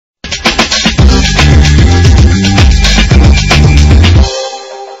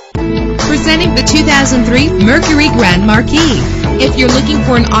Introducing the 2003 Mercury Grand Marquis. If you're looking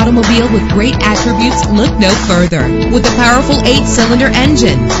for an automobile with great attributes, look no further. With a powerful 8-cylinder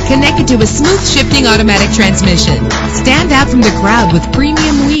engine connected to a smooth shifting automatic transmission, stand out from the crowd with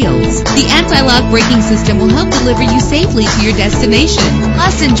premium wheels. The anti-lock braking system will help deliver you safely to your destination.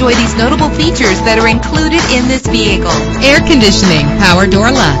 Plus, enjoy these notable features that are included in this vehicle: air conditioning, power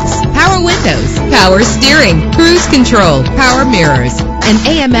door locks, power windows, power steering, cruise control, power mirrors, an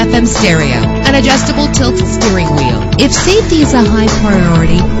AM/FM stereo, an adjustable tilt steering wheel. If safety is a high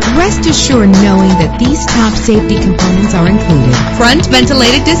priority, rest assured knowing that these top safety components are included: front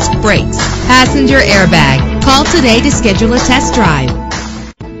ventilated disc brakes, passenger airbag. Call today to schedule a test drive.